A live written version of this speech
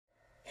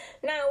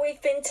Now,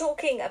 we've been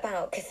talking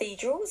about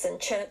cathedrals and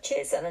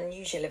churches and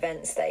unusual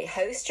events they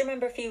host. Do you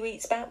remember a few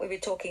weeks back we were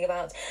talking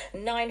about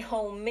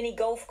 9-hole mini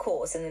golf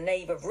course in the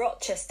nave of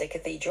Rochester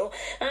Cathedral?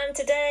 And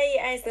today,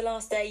 as the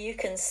last day, you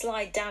can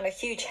slide down a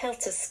huge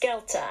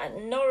helter-skelter at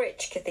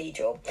Norwich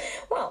Cathedral.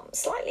 Well,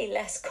 slightly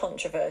less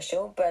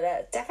controversial,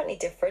 but definitely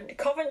different.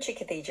 Coventry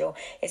Cathedral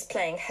is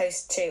playing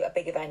host to a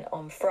big event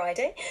on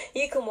Friday.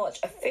 You can watch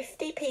a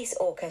 50-piece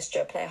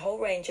orchestra play a whole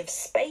range of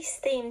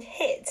space-themed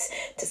hits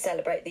to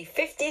celebrate the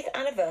 50th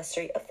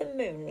anniversary of the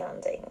moon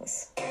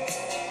landings.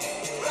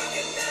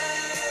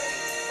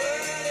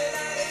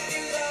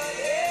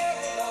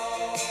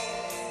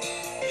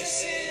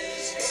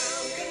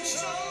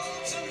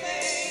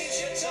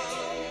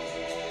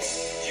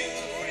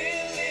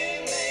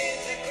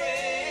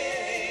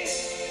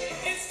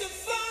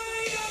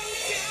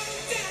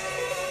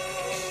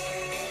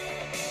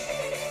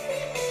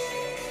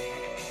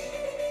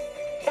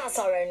 That's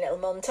our own little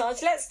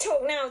montage. Let's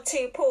talk now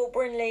to Paul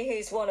Brindley,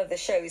 who's one of the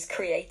show's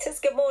creators.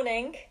 Good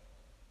morning.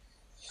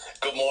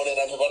 Good morning,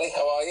 everybody.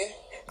 How are you?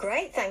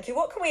 Great, thank you.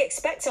 What can we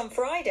expect on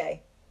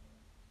Friday?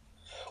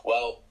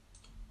 Well,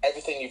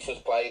 everything you've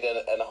just played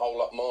and a whole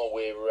lot more.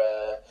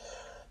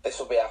 This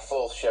will be our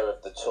fourth show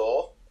of the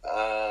tour,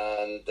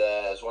 and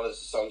as well as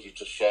the songs you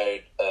just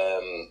showed,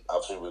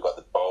 obviously we've got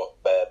the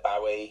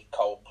Bowie,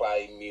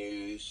 Coldplay,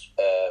 Muse,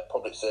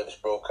 Public Service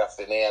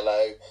Broadcasting,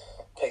 ELO,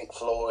 Pink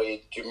Floyd,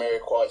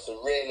 Jamiroquai. It's a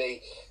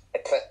really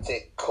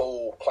eclectic,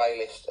 cool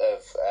playlist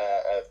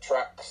of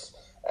tracks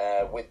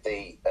with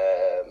the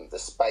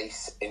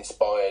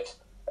space-inspired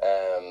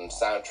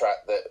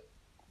soundtrack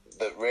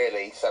that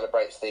really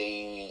celebrates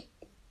the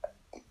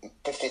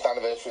 50th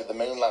anniversary of the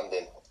moon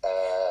landing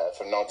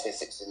from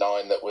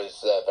 1969. That was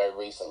very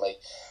recently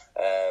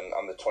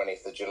on the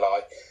 20th of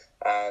July.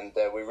 And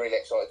we're really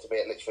excited to be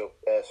at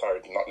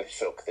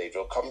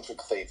Coventry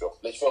Cathedral.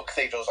 Lichfield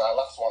Cathedral's our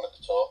last one of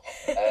the tour.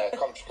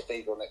 Coventry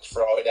Cathedral next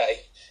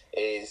Friday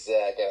is,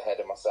 get ahead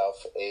of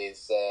myself,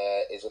 is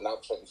an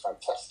absolutely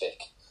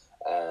fantastic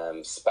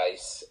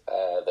space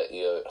that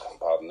you,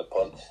 pardon the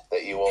pun,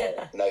 that you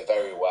all know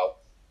very well.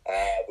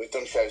 We've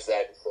done shows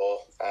there before,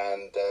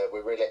 and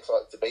we're really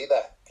excited to be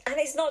there. And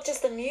it's not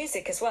just the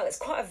music as well, it's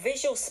quite a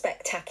visual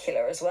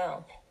spectacular as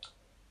well.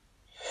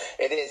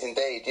 It is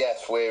indeed,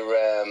 yes. We're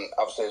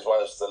obviously, as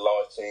well as the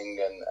lighting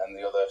and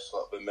the other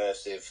sort of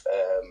immersive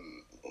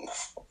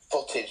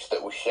footage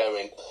that we're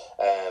showing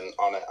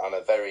on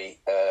a very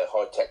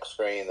high-tech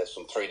screen. There's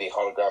some 3D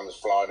holograms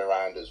flying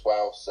around as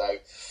well. So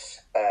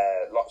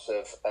lots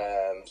of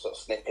sort of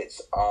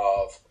snippets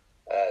of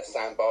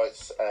sound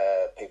bites,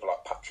 people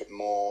like Patrick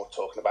Moore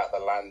talking about the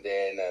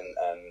landing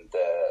and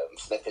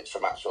snippets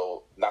from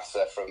actual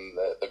NASA from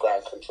the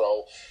ground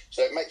control.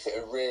 So it makes it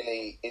a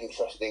really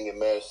interesting,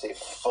 immersive,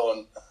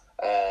 fun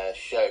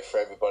show for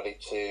everybody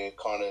to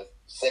kind of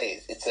see.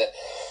 It's a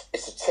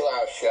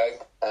 2-hour show,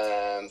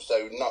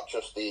 so not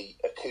just the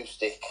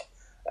acoustic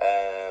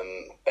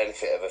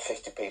benefit of a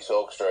 50-piece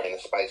orchestra in a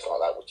space like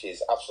that, which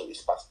is absolutely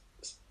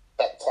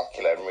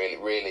spectacular and really,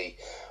 really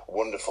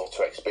wonderful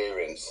to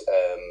experience.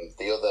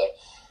 The other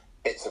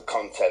bits of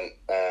content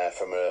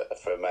from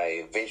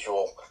a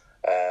visual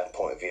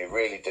point of view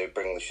really do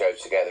bring the show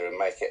together and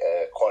make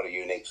it quite a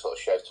unique sort of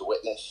show to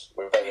witness.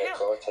 We're very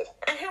excited.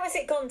 And how has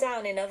it gone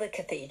down in other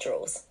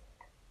cathedrals?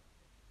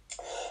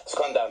 It's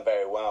gone down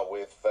very well.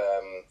 With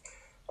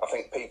I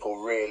think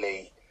people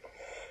really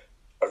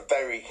are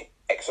very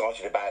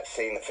excited about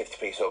seeing the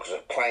 50-piece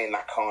orchestra playing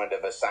that kind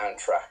of a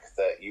soundtrack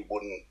that you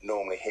wouldn't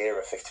normally hear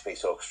a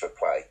 50-piece orchestra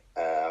play.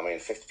 I mean, a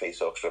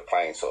 50-piece orchestra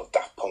playing sort of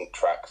Daft Punk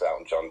tracks,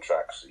 Elton John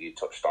tracks. You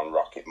touched on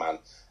Rocket Man,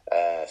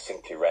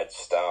 Simply Red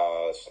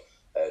Stars,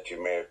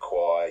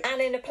 Jamiroquai.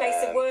 And in a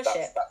place of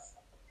worship.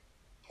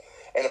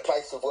 In a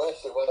place of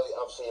worship. Well,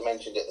 obviously you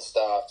mentioned at the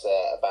start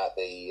about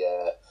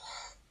the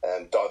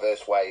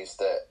diverse ways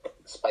that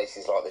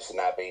spaces like this are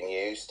now being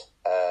used,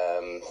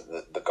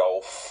 the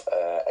golf,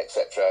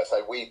 etc.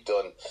 So we've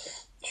done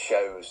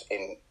shows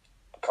in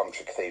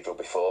Coventry Cathedral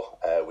before.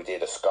 We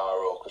did a Ska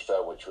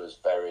orchestra, which was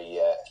very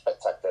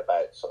spectacular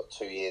about sort of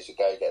 2 years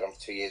ago, getting on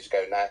for 2 years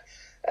ago now,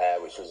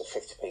 which was a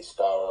 50-piece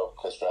Ska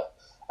orchestra,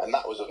 and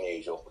that was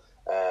unusual.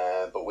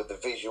 But with the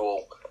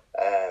visual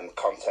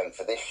content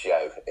for this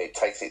show, it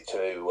takes it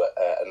to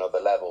another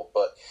level.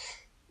 But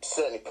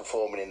certainly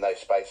performing in those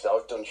spaces.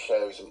 I've done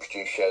shows and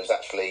produced shows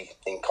actually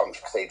in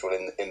Coventry Cathedral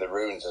in the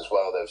ruins as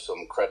well. There were some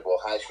incredible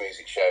house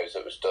music shows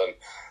that was done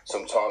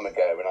some time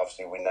ago, and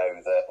obviously we know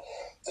that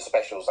the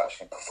specials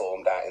actually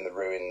performed out in the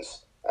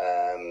ruins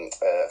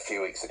a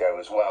few weeks ago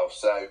as well.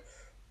 So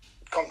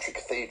Coventry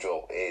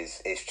Cathedral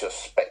is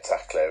just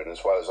spectacular, and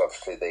as well as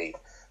obviously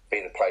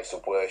being a place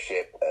of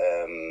worship,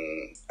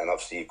 and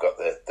obviously you've got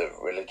the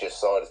religious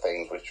side of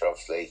things, which are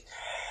obviously,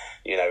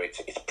 you know, it's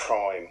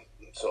prime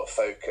sort of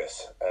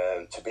focus,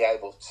 to be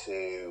able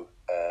to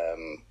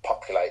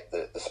populate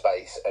the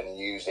space and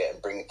use it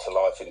and bring it to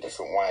life in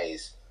different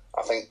ways.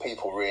 I think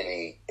people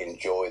really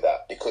enjoy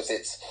that because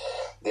it's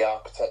the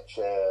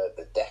architecture,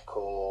 the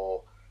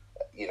decor,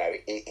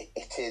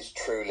 it is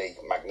truly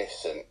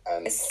magnificent,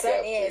 and It to be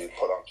able certainly to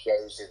put on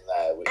shows in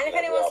there. And if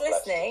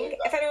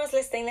anyone's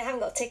listening, they haven't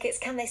got tickets,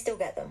 can they still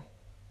get them?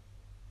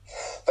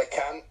 They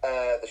can.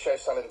 The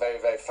show's selling very,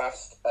 very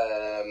fast,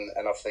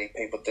 and obviously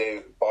people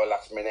do buy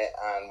last minute,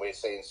 and we're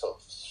seeing sort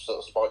of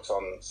spikes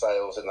on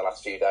sales in the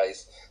last few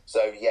days.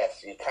 So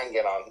yes, you can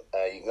get on.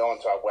 You can go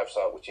onto our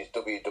website, which is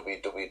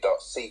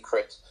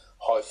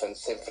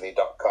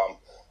www.secret-symphony.com.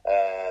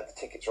 The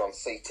tickets are on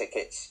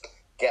C-Tickets.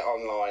 Get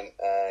online,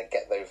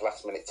 get those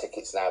last minute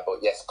tickets now.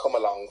 But yes, come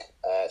along.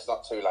 It's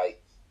not too late.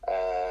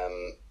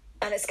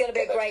 And it's going to be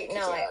a great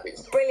night.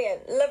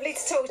 Brilliant. Lovely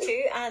to talk to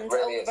you, and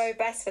all the very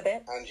best with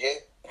it. And you.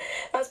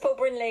 That's Paul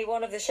Brindley,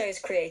 one of the show's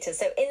creators.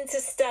 So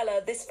Interstellar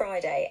this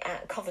Friday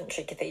at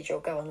Coventry Cathedral.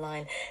 Go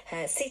online,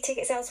 see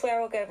tickets elsewhere,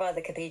 or go via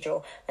the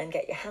cathedral and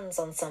get your hands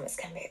on some. It's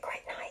going to be a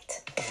great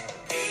night.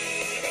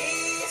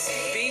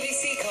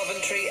 BBC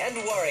Coventry and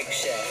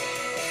Warwickshire.